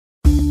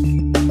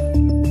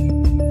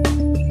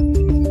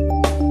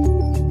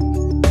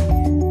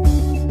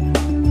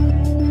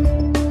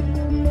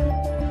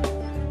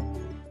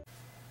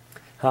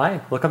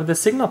Hi, welcome to the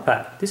Signal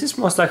Pad. This is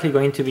most likely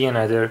going to be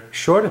another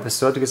short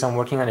episode because I'm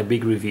working on a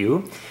big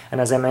review, and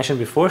as I mentioned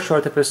before,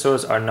 short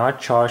episodes are not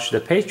charged to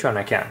the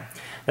Patreon account.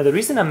 Now the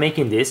reason I'm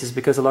making this is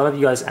because a lot of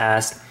you guys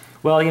asked,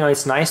 well,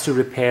 it's nice to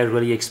repair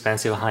really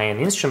expensive high-end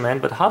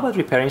instrument, but how about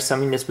repairing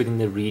something that's within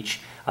the reach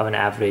of an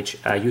average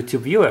YouTube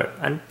viewer?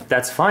 And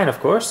that's fine,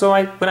 of course. So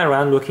I went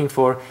around looking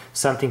for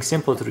something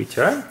simple to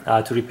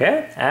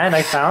repair, and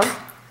I found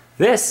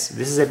this.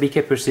 This is a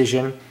BK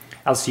Precision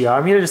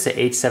LCR meter. It's a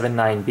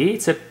H79B.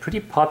 It's a pretty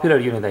popular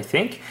unit, I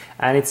think,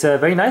 and it's a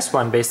very nice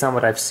one based on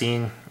what I've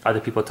seen other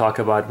people talk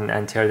about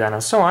and tear down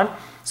and so on.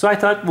 So I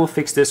thought we'll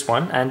fix this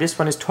one, and this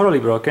one is totally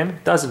broken,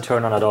 doesn't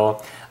turn on at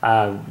all,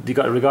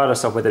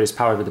 regardless of whether it's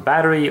powered with a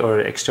battery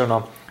or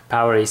external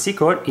power AC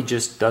cord, it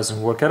just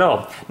doesn't work at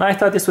all. Now I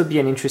thought this would be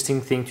an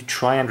interesting thing to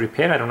try and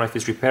repair. I don't know if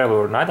it's repairable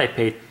or not. I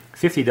paid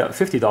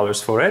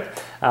 $50 for it,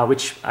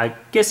 which I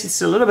guess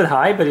it's a little bit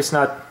high, but it's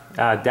not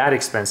that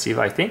expensive,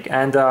 I think,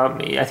 and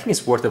I think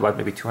it's worth about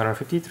maybe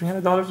 $250,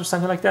 $300 or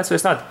something like that, so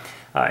it's not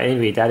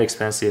anyway that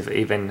expensive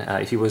even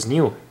if it was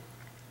new.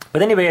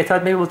 But anyway, I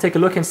thought maybe we'll take a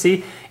look and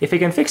see if we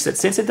can fix it.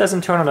 Since it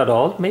doesn't turn on at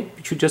all, maybe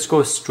we should just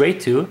go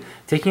straight to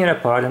taking it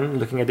apart and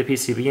looking at the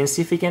PCB and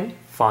see if we can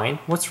find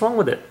what's wrong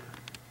with it.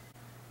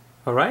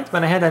 Alright,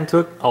 went ahead and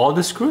took all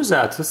the screws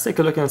out. Let's take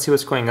a look and see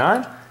what's going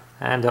on.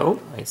 And oh,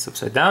 it's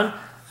upside down.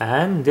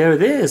 And there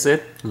it is.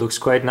 It looks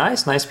quite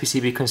nice. Nice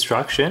PCB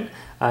construction.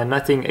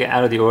 Nothing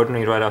out of the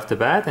ordinary right off the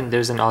bat. And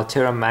there's an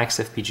Altera Max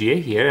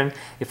FPGA here. And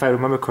if I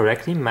remember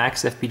correctly,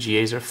 Max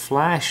FPGAs are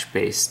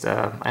flash-based.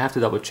 I have to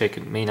double check.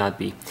 It may not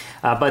be.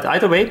 But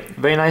either way,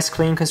 very nice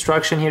clean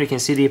construction here. You can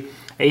see the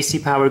AC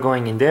power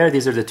going in there.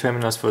 These are the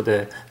terminals for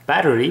the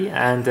battery.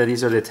 And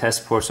these are the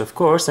test ports, of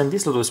course. And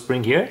this little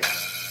spring here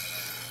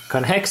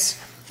connects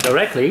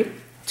directly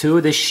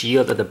to the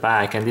shield at the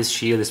back, and this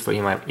shield is for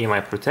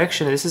EMI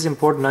protection. This is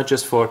important not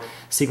just for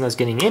signals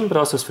getting in, but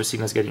also for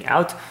signals getting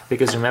out,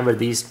 because remember,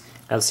 these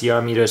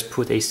LCR meters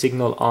put a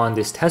signal on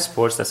these test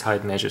ports. That's how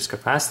it measures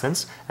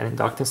capacitance and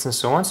inductance and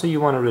so on, so you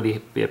want to really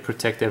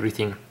protect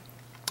everything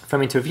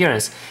from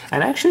interference.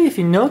 And actually, if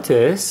you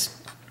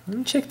notice, let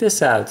me check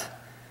this out.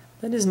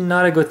 That is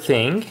not a good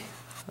thing.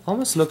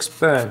 Almost looks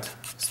burnt.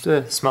 Let's do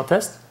a smell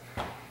test.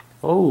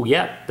 Oh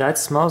yeah, that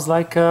smells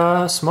like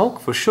smoke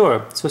for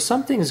sure. So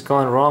something's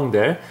gone wrong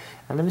there.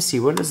 And let me see,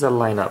 where does that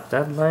line up?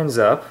 That lines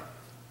up,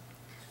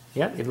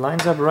 yeah, it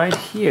lines up right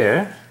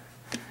here,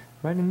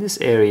 right in this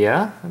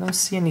area. I don't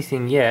see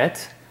anything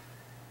yet.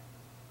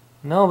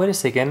 No, wait a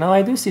second, no,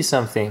 I do see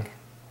something.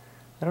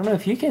 I don't know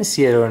if you can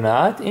see it or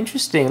not.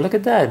 Interesting, look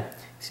at that.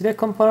 See that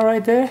component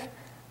right there?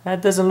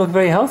 That doesn't look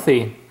very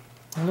healthy.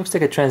 It looks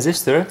like a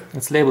transistor.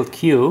 It's labeled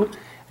Q,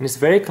 and it's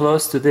very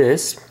close to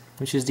this,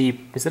 which is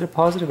is that a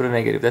positive or a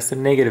negative? That's the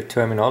negative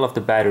terminal of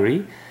the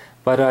battery,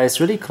 but it's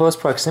really close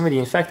proximity.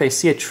 In fact, I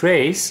see a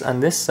trace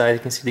on this side. You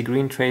can see the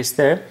green trace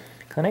there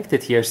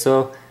connected here.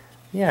 So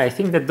yeah, I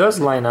think that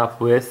does line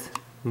up with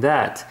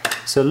that.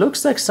 So it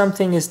looks like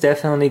something is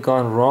definitely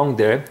gone wrong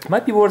there. It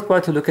might be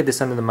worthwhile to look at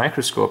this under the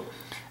microscope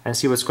and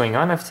see what's going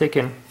on. I've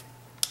taken,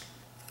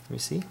 let me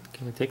see,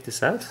 can we take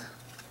this out?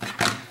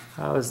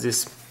 How is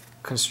this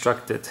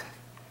constructed?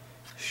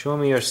 Show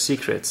me your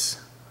secrets.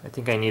 I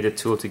think I need a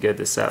tool to get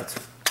this out.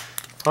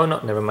 Oh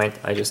no, never mind,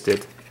 I just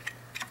did.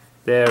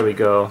 There we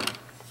go.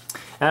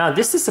 Now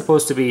this is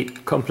supposed to be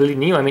completely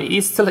new. I mean,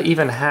 it still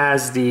even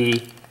has the,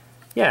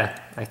 yeah,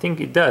 I think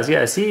it does.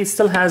 Yeah, see, it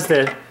still has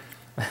the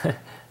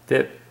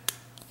the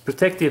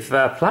protective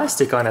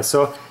plastic on it.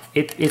 So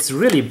it's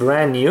really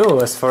brand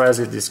new as far as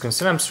it is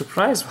concerned. I'm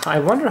surprised. I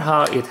wonder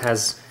how it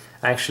has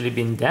actually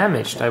been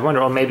damaged. I wonder,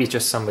 or maybe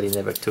just somebody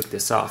never took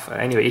this off.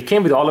 Anyway, it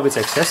came with all of its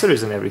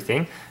accessories and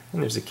everything.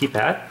 And there's a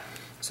keypad.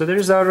 So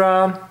there's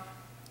our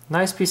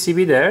nice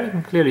PCB there. You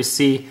can clearly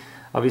see,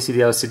 obviously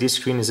the LCD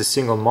screen is a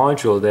single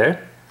module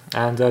there,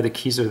 and the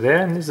keys are there,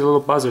 and there's a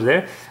little buzzer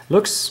there.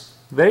 Looks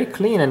very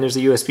clean, and there's a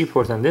USB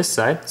port on this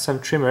side,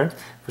 some trimmer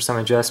for some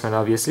adjustment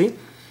obviously,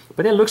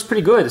 but it looks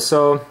pretty good.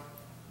 So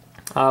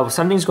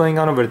something's going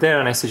on over there,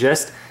 and I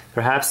suggest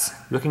perhaps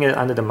looking at it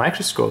under the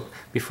microscope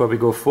before we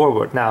go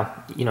forward. Now,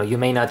 you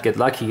may not get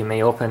lucky. You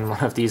may open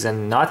one of these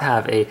and not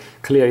have a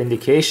clear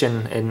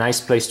indication, a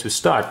nice place to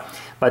start.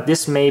 But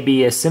this may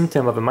be a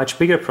symptom of a much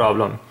bigger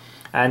problem.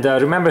 And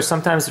remember,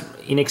 sometimes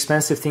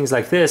inexpensive things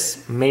like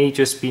this may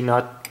just be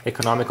not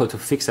economical to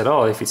fix at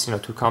all. If it's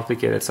too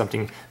complicated,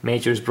 something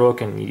major is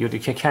broken, you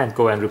can't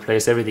go and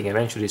replace everything.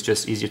 Eventually, it's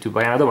just easier to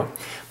buy another one.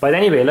 But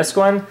anyway, let's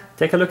go and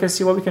take a look and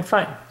see what we can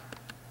find.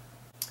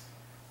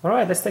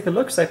 Alright, let's take a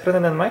look. So I put it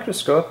in the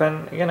microscope,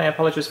 and again, I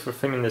apologize for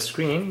filming the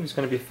screen. It's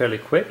going to be fairly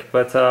quick,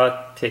 but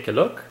take a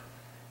look.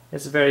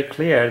 It's very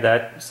clear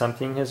that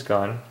something has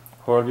gone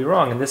horribly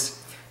wrong. And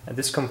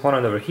this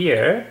component over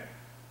here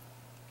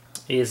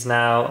is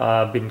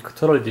now been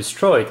totally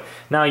destroyed.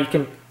 Now you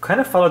can kind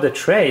of follow the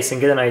trace and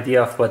get an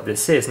idea of what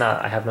this is. Now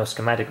I have no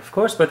schematic, of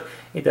course, but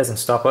it doesn't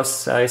stop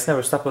us. It's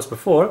never stopped us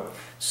before.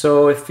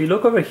 So if we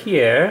look over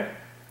here,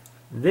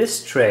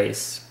 this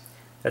trace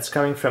that's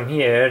coming from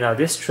here, now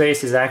this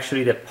trace is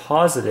actually the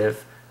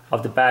positive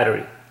of the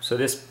battery. So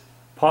this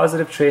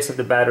positive trace of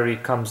the battery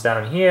comes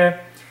down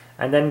here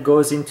and then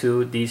goes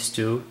into these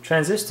two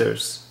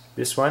transistors,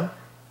 this one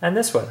and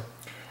this one.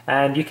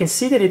 And you can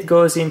see that it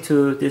goes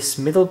into this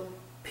middle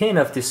pin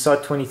of this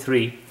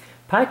SOT23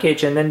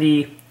 package, and then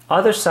the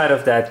other side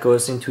of that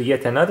goes into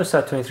yet another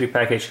SOT23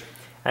 package,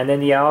 and then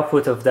the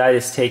output of that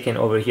is taken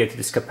over here to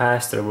this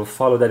capacitor. We'll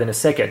follow that in a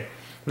second.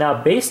 Now,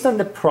 based on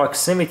the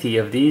proximity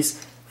of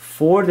these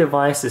four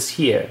devices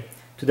here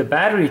to the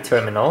battery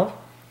terminal,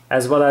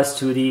 as well as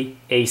to the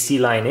AC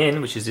line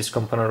in, which is this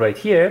component right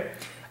here,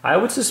 I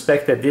would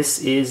suspect that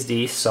this is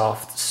the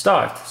soft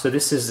start. So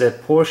this is the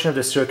portion of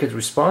the circuit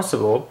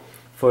responsible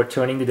for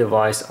turning the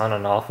device on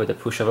and off with the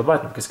push of a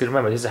button. Because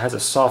remember, this has a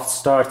soft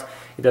start,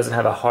 it doesn't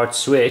have a hard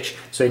switch,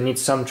 so it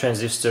needs some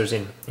transistors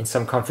in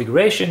some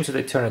configuration so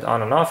they turn it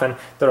on and off, and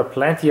there are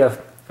plenty of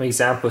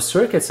example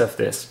circuits of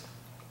this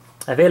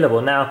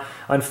available. Now,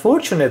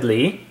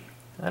 unfortunately,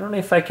 I don't know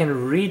if I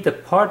can read the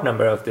part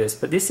number of this,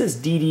 but this is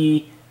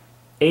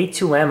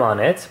DD82M on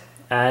it,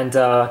 and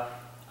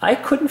I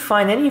couldn't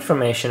find any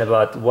information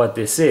about what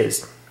this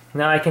is.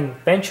 Now I can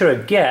venture a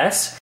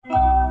guess.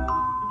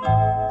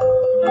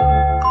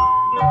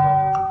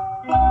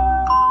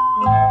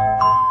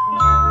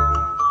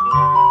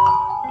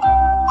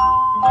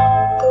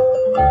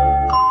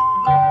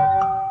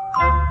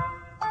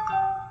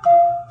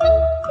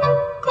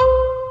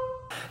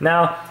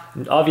 Now,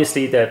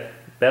 obviously the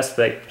best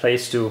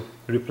place to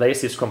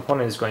replace this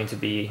component is going to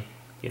be,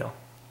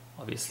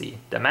 obviously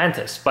the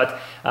Mantis. But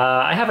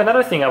I have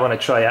another thing I want to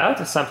try out.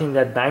 It's something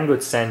that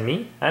Banggood sent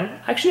me, and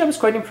actually I was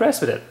quite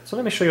impressed with it. So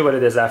let me show you what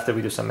it is after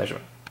we do some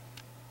measurement.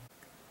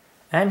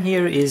 And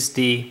here is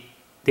the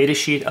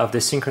datasheet of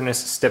the Synchronous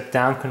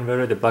step-down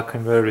converter, the buck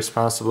converter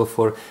responsible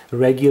for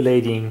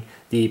regulating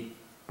the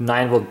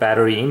 9-volt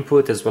battery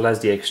input as well as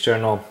the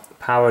external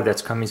power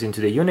that's coming into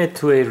the unit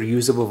to a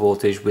reusable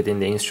voltage within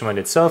the instrument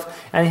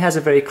itself. And it has a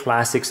very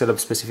classic setup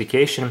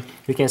specification.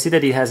 You can see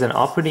that it has an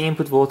operating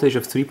input voltage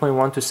of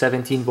 3.1 to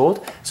 17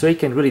 volt, so it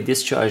can really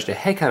discharge the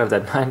heck out of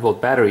that 9-volt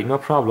battery, no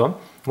problem.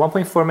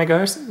 1.4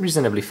 megahertz,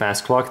 reasonably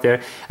fast clock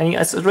there, and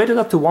it's rated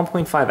up to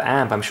 1.5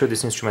 amp. I'm sure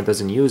this instrument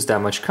doesn't use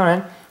that much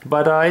current,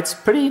 but it's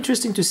pretty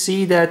interesting to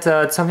see that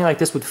something like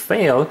this would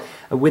fail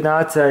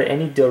without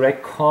any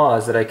direct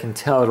cause that I can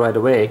tell right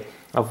away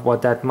of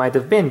what that might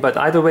have been. But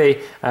either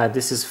way,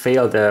 this has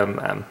failed,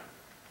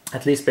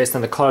 at least based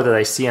on the color that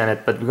I see on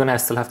it, but we're gonna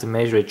still have to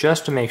measure it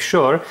just to make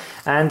sure.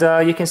 And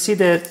you can see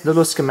the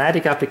little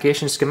schematic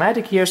application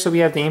schematic here. So we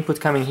have the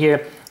input coming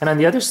here, and on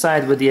the other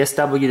side with the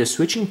SW, the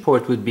switching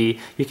port would be,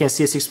 you can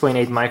see a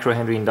 6.8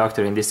 microhenry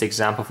inductor in this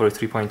example for a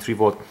 3.3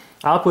 volt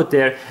output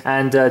there,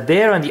 and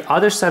there on the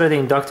other side of the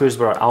inductor is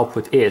where our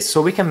output is.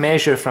 So we can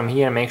measure from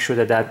here, make sure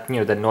that that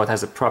node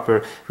has a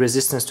proper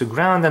resistance to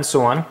ground and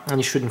so on, and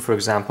it shouldn't, for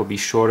example, be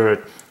shorter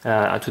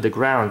to the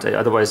ground,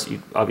 otherwise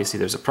obviously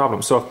there's a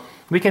problem. So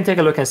we can take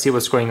a look and see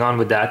what's going on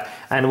with that,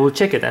 and we'll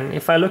check it. And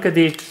if I look at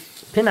the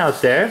pin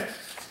out there,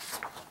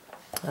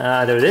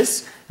 there it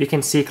is. You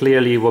can see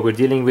clearly what we're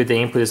dealing with. The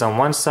input is on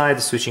one side,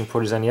 the switching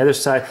port is on the other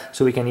side,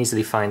 so we can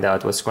easily find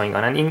out what's going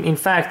on. And in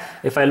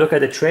fact, if I look at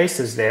the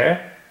traces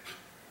there,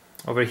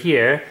 over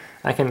here,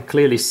 I can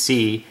clearly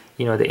see,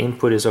 the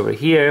input is over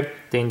here,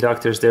 the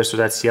inductor is there, so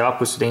that's the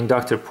output. So the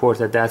inductor port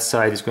at that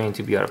side is going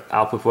to be our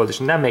output voltage,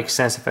 and that makes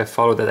sense. If I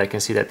follow that, I can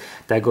see that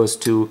that goes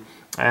to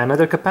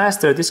another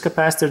capacitor, this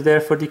capacitor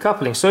there for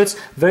decoupling. So it's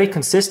very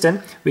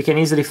consistent. We can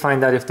easily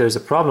find out if there's a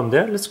problem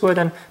there. Let's go ahead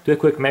and do a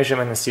quick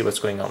measurement and see what's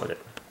going on with it.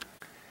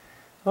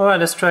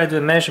 Alright, let's try to do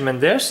a measurement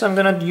there. So I'm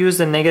going to use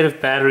the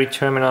negative battery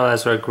terminal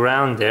as our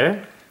ground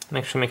there.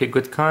 Make sure make a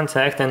good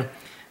contact, and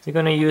we're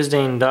going to use the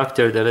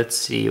inductor there. Let's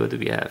see, what do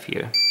we have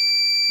here?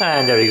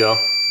 And there we go.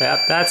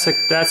 Yeah, that's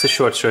a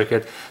short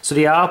circuit. So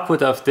the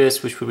output of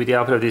this, which will be the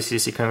output of this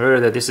DC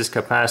converter, that this is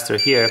capacitor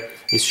here,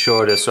 is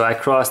shorter. So I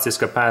cross this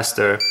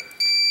capacitor,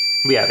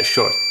 we have a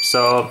short.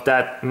 So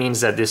that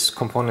means that this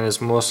component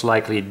is most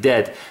likely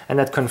dead, and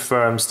that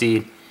confirms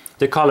the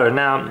color.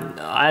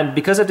 Now,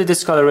 because of the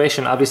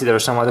discoloration, obviously there are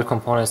some other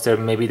components there,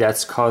 maybe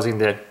that's causing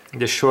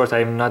the short.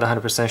 I'm not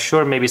 100%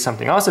 sure, maybe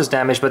something else is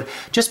damaged, but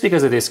just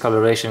because of the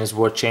discoloration is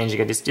worth changing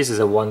it. This is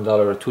a $1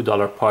 or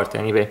 $2 part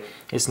anyway,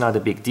 it's not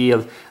a big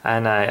deal,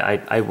 and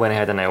I went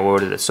ahead and I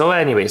ordered it. So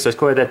anyway, so let's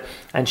go ahead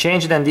and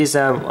change it, and these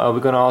we're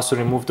going to also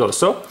remove those.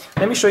 So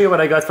let me show you what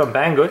I got from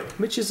Banggood,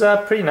 which is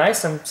pretty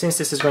nice, and since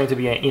this is going to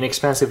be an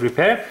inexpensive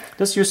repair,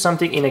 let's use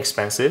something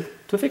inexpensive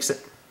to fix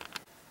it.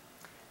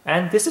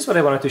 And this is what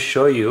I wanted to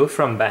show you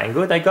from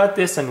Banggood. I got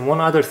this and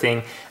one other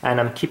thing, and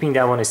I'm keeping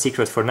that one a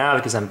secret for now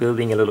because I'm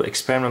building a little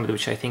experiment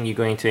which I think you're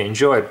going to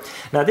enjoy.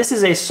 Now, this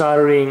is a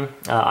soldering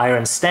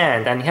iron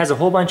stand, and it has a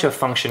whole bunch of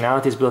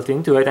functionalities built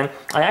into it, and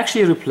I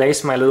actually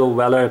replaced my little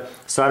Weller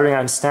soldering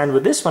iron stand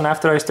with this one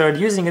after I started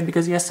using it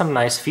because it has some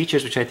nice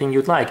features which I think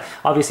you'd like.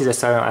 Obviously the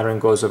soldering iron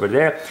goes over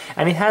there,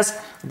 and it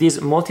has these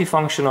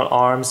multifunctional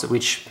arms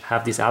which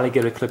have these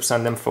alligator clips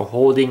on them for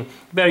holding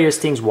various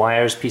things,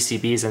 wires,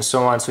 PCBs and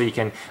so on, so you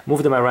can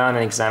move them around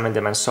and examine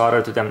them and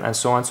solder to them and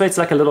so on. So it's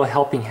like a little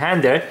helping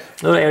hand there,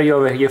 a little area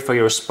over here for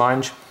your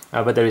sponge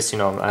whether it's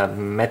a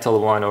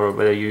metal one or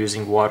whether you're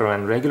using water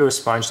and regular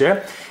sponge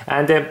there.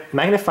 And the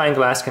magnifying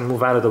glass can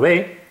move out of the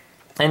way.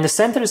 And the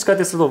center has got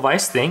this little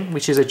vise thing,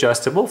 which is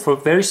adjustable for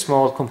very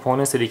small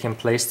components that you can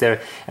place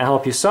there and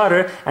help you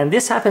solder. And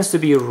this happens to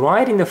be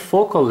right in the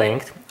focal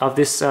length of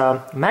this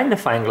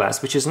magnifying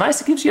glass, which is nice.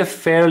 It gives you a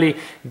fairly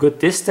good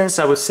distance.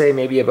 I would say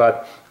maybe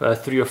about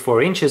 3 or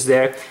 4 inches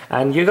there.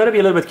 And you got to be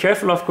a little bit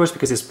careful, of course,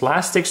 because it's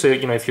plastic. So,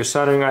 if your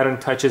soldering iron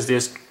touches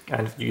this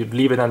and you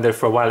leave it on there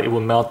for a while, it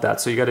will melt that.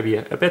 So you got to be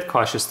a bit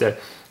cautious there.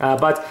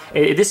 But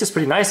this is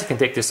pretty nice. You can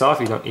take this off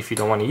if you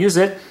don't want to use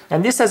it.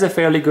 And this has a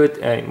fairly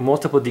good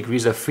multiple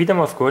degrees of freedom,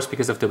 of course,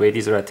 because of the way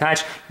these are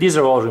attached. These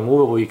are all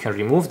removable. You can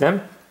remove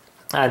them.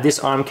 This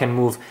arm can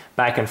move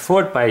back and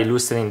forth by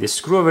loosening this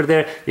screw over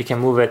there. You can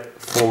move it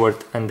forward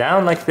and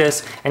down like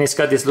this. And it's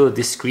got these little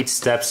discrete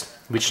steps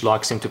which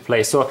locks into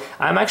place. So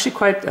I'm actually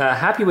quite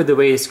happy with the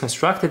way it's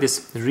constructed.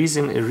 It's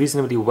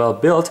reasonably well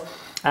built.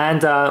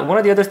 And one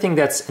of the other things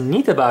that's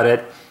neat about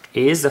it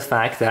is the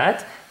fact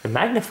that the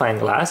magnifying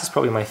glass is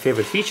probably my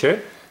favorite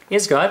feature.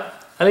 It's got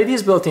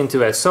LEDs built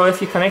into it. So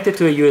if you connect it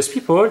to a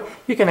USB port,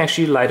 you can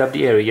actually light up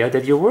the area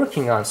that you're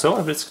working on.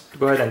 So let's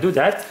go ahead and do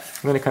that.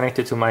 I'm going to connect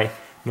it to my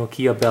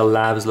Nokia Bell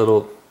Labs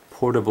little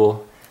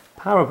portable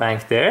power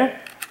bank there.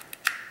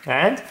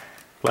 And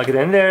plug it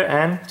in there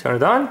and turn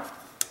it on.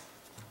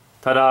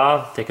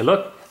 Ta-da! Take a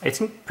look. It's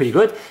pretty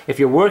good. If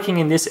you're working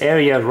in this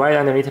area right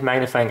underneath the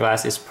magnifying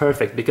glass, it's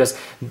perfect, because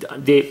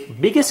the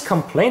biggest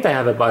complaint I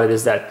have about it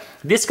is that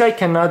this guy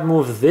cannot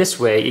move this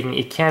way.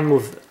 It can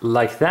move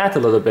like that a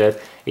little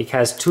bit. It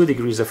has 2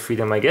 degrees of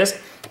freedom, I guess,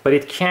 but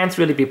it can't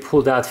really be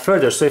pulled out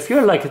further. So if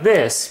you're like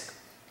this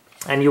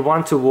and you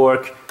want to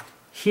work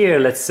here,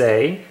 let's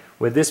say,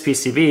 with this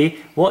PCB,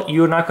 well,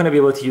 you're not going to be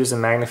able to use a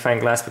magnifying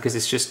glass because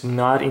it's just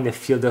not in the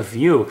field of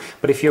view.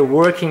 But if you're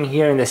working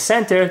here in the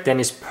center,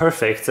 then it's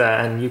perfect,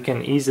 and you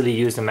can easily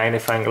use the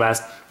magnifying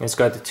glass. It's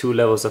got the 2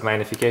 levels of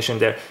magnification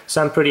there.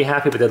 So I'm pretty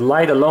happy with it.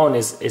 Light alone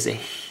is a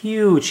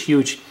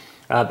huge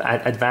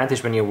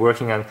advantage when you're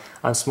working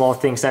on small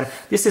things. And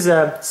this is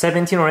a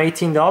 $17 or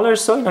 $18,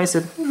 so it's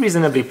a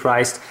reasonably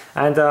priced,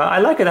 and I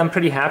like it. I'm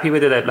pretty happy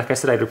with it. Like I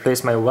said, I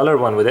replaced my Weller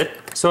one with it,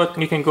 so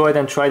you can go ahead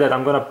and try that.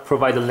 I'm gonna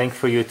provide a link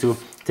for you to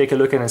take a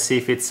look at and see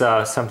if it's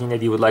something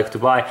that you would like to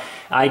buy.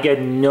 I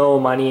get no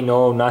money,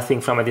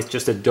 nothing from it. It's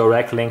just a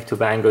direct link to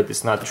Banggood.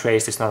 It's not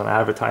traced, it's not an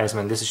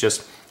advertisement. This is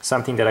just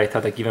something that I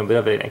thought I'd give a bit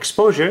of an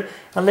exposure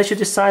and let you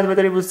decide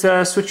whether it would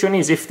suit your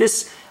needs. If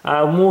this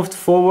moved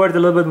forward a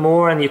little bit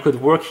more and you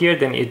could work here,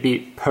 then it'd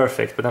be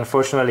perfect. But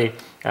unfortunately,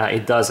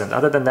 it doesn't.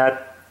 Other than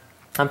that,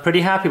 I'm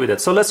pretty happy with it.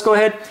 So let's go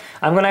ahead.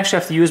 I'm going to actually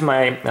have to use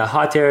my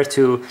hot air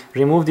to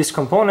remove these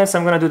components.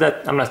 I'm going to do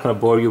that. I'm not going to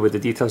bore you with the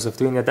details of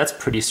doing that. That's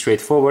pretty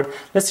straightforward.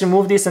 Let's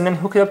remove this and then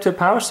hook it up to a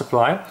power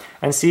supply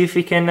and see if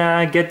we can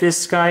get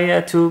this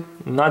guy to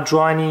not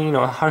draw any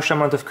harsh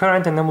amount of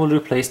current, and then we'll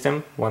replace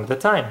them one at a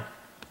time.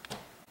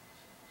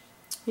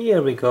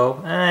 Here we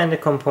go, and the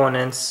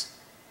components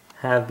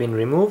have been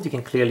removed. You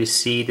can clearly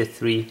see the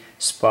 3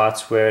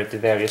 spots where the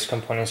various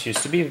components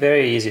used to be.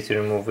 Very easy to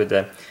remove with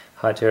the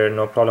hot air,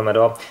 no problem at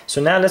all.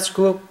 So now let's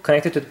go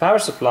connect it to the power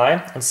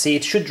supply and see.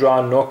 It should draw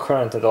no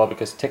current at all,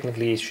 because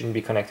technically it shouldn't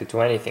be connected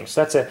to anything.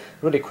 So that's a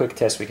really quick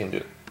test we can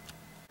do.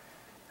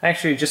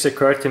 Actually, it just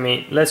occurred to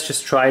me, let's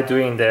just try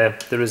doing the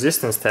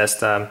resistance test.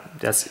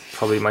 That's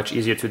probably much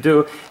easier to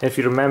do. If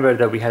you remember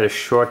that we had a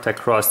short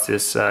across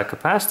this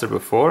capacitor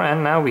before,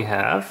 and now we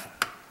have,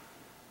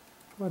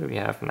 what do we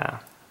have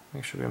now?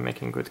 Make sure we're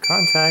making good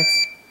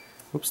contacts.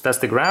 Oops, that's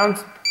the ground.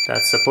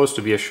 That's supposed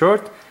to be a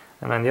short.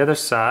 And on the other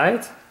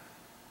side,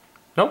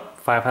 nope,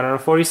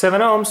 547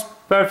 ohms.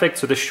 Perfect.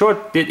 So the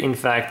short did in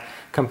fact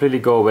completely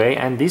go away,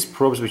 and these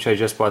probes which I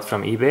just bought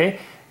from eBay,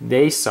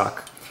 they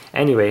suck.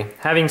 Anyway,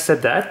 having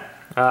said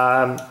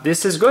that,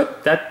 this is good.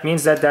 That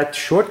means that that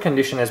short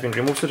condition has been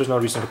removed, so there's no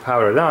reason to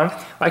power it on.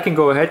 I can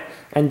go ahead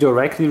and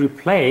directly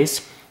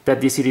replace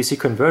that DC-DC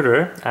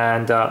converter,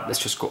 and let's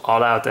just go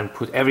all out and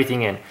put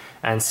everything in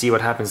and see what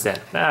happens then.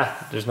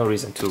 There's no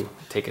reason to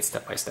take it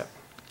step by step.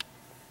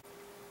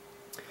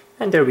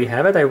 And there we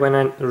have it. I went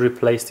and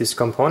replaced these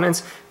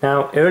components.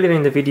 Now, earlier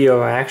in the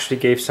video, I actually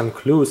gave some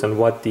clues on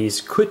what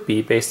these could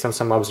be based on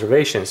some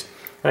observations.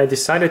 I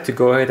decided to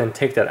go ahead and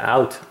take that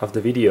out of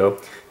the video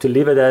to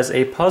leave it as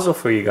a puzzle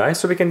for you guys,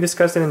 so we can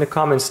discuss it in the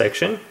comment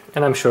section,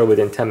 and I'm sure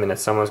within 10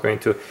 minutes someone's going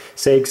to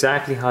say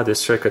exactly how this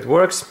circuit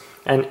works.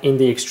 And in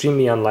the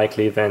extremely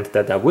unlikely event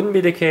that that wouldn't be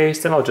the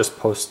case, then I'll just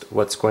post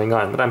what's going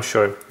on. But I'm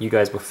sure you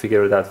guys will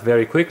figure it out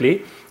very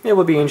quickly. It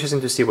will be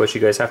interesting to see what you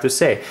guys have to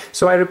say.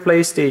 So I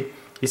replaced the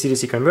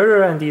DC-DC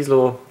converter and these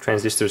little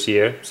transistors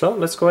here. So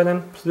let's go ahead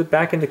and put it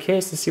back in the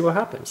case and see what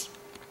happens.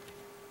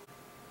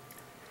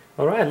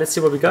 Alright, let's see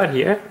what we got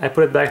here. I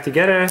put it back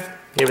together,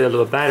 gave it a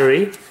little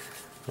battery.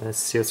 Let's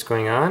see what's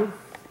going on.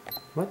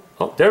 What?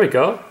 Oh, there we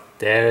go.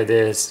 There it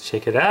is.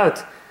 Check it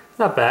out.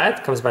 Not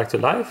bad. Comes back to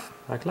life.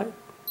 Backlight.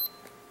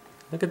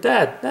 Look at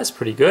that. That's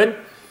pretty good.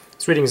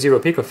 It's reading 0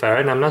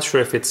 picofarad, and I'm not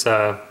sure if it's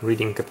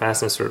reading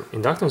capacitance or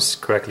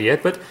inductance correctly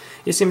yet, but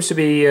it seems to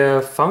be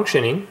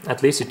functioning.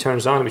 At least it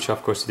turns on, which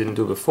of course it didn't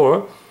do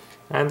before.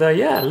 And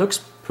yeah, it looks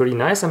pretty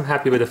nice. I'm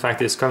happy with the fact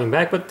that it's coming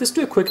back, but let's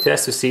do a quick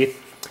test to see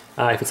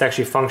if it's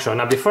actually functional.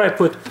 Now, before I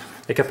put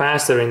the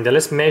capacitor in there,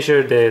 let's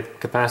measure the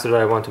capacitor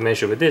that I want to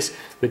measure with this,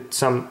 with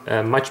some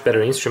much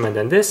better instrument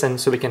than this, and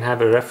so we can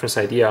have a reference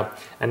idea,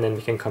 and then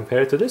we can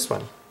compare it to this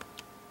one.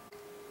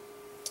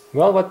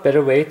 Well, what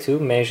better way to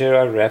measure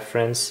our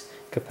reference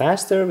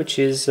capacitor, which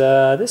is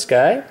this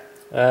guy,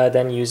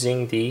 than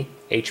using the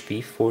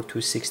HP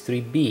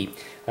 4263B,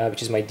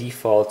 which is my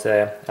default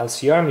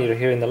LCR meter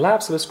here in the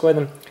lab. So let's go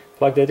ahead and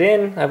plug that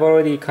in. I've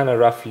already kind of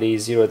roughly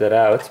zeroed that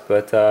out,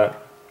 but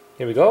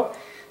here we go.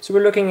 So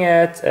we're looking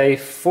at a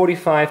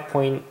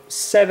 45.76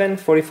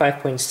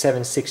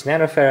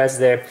 nanofarads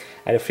there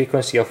at a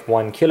frequency of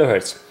 1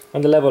 kilohertz.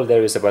 On the level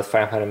there is about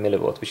 500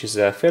 millivolts, which is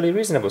fairly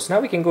reasonable. So now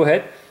we can go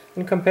ahead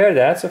and compare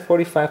that, so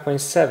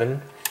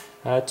 45.7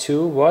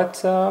 to what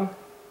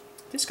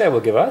this guy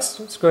will give us.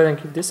 Let's go ahead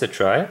and give this a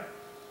try.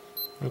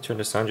 Let me turn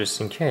this on just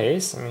in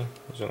case. Let me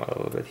zoom out a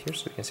little bit here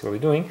so we can see what we're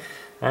doing.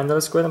 And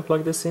let's go ahead and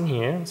plug this in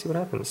here and see what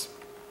happens.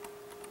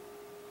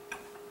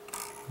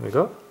 There we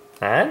go.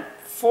 And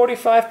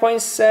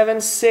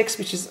 45.76,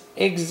 which is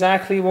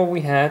exactly what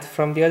we had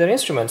from the other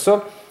instrument.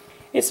 So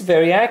it's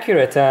very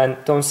accurate, and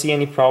don't see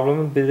any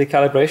problem with the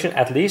calibration,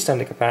 at least on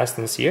the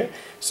capacitance here.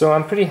 So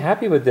I'm pretty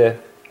happy with the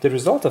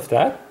result of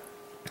that.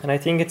 And I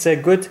think it's a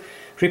good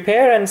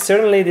repair, and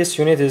certainly this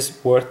unit is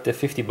worth the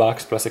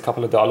 $50 plus a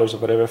couple of dollars or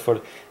whatever for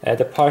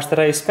the parts that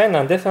I spend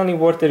on. Definitely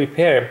worth the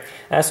repair.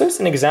 So it's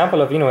an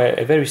example of, you know,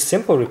 a very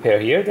simple repair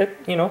here that,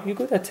 you know, you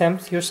could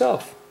attempt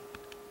yourself.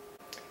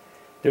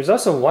 There's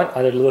also one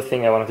other little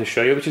thing I wanted to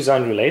show you, which is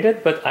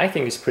unrelated, but I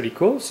think is pretty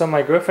cool. So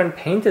my girlfriend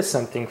painted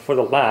something for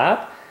the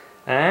lab,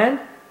 and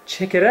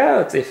check it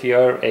out. If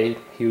you're a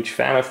huge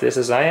fan of this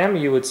as I am,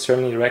 you would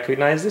certainly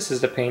recognize this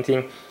is the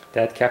painting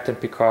that Captain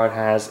Picard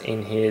has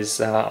in his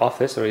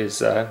office or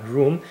his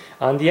room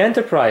on the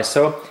Enterprise.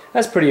 So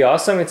that's pretty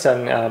awesome. It's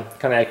a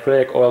kind of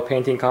acrylic oil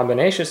painting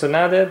combination. So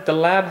now the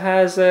lab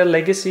has a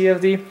legacy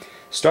of the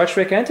Star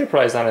Trek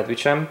Enterprise on it,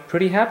 which I'm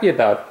pretty happy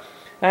about.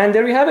 And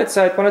there we have it.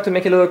 So I wanted to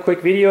make a little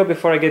quick video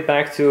before I get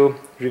back to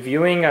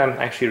reviewing. I'm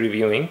actually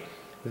reviewing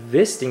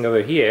this thing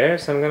over here.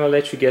 So I'm going to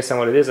let you guess on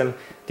what it is. I'm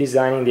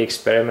designing the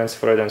experiments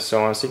for it and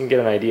so on, so you can get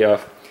an idea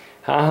of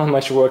how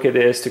much work it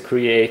is to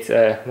create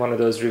one of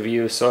those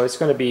reviews. So it's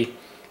going to be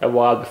a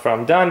while before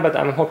I'm done, but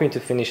I'm hoping to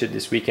finish it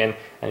this weekend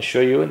and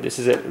show you. This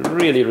is a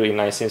really, really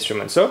nice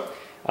instrument. So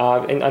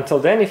and until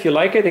then, if you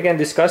like it, again,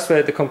 discuss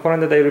the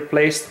component that I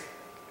replaced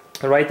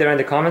right there in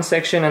the comment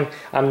section. And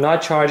I'm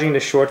not charging the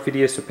short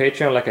videos to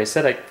Patreon. Like I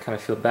said, I kind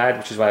of feel bad,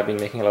 which is why I've been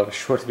making a lot of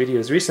short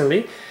videos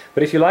recently.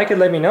 But if you like it,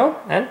 let me know,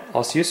 and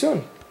I'll see you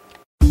soon.